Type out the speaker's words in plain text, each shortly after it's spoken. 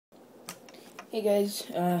Hey guys,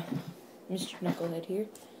 Mr. Knucklehead here.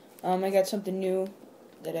 I got something new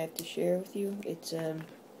that I have to share with you. It's,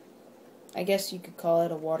 I guess you could call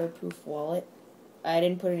it a waterproof wallet. I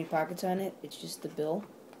didn't put any pockets on it, it's just the bill.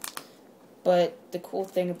 But the cool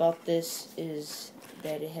thing about this is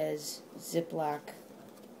that it has Ziploc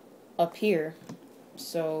up here,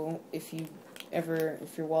 so if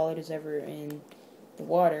your wallet is ever in the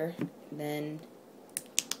water, then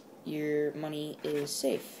your money is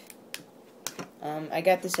safe. I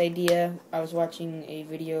got this idea. I was watching a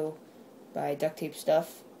video by Duct Tape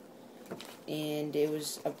Stuff, and it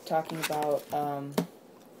was talking about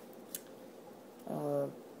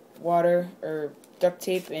water, or duct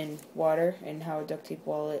tape and water, and how a duct tape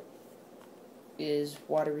wallet is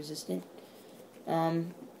water resistant.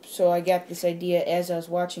 So I got this idea as I was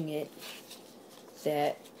watching it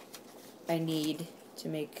that I need to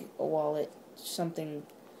make a wallet something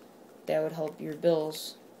that would help your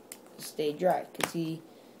bills stay dry, because he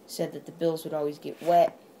said that the bills would always get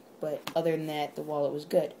wet, but other than that the wallet was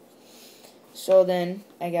good. So then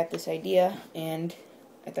I got this idea and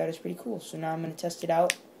I thought it was pretty cool, so now I'm going to test it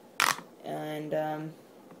out and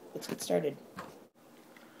let's get started.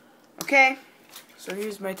 Okay, so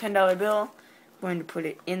here's my $10 bill. I'm going to put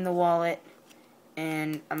it in the wallet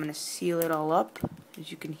and I'm going to seal it all up, as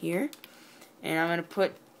you can hear, and I'm going to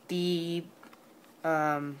put the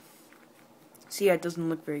see, it doesn't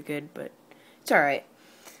look very good, but it's alright.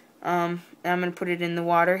 I'm going to put it in the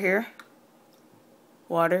water here.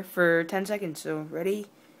 Water for 10 seconds. So, ready?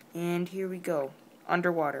 And here we go.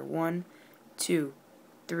 Underwater. 1, 2,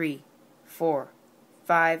 3, 4,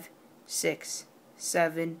 5, 6,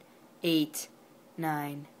 7, 8,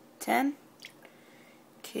 9, 10.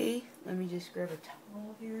 Okay, let me just grab a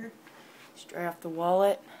towel here. Just dry off the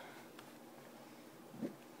wallet.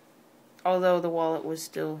 Although the wallet was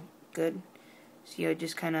still good. See, I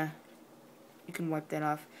just kind of, you can wipe that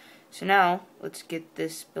off. So now, let's get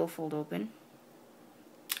this billfold open.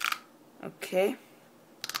 Okay.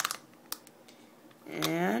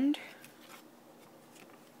 And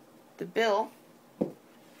the bill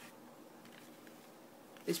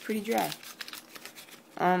is pretty dry.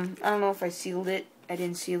 I don't know if I sealed it. I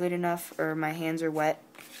didn't seal it enough, or my hands are wet.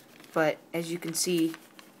 But as you can see,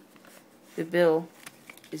 the bill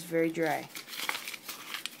is very dry.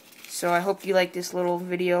 So I hope you like this little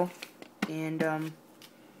video, and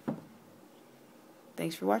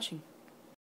thanks for watching.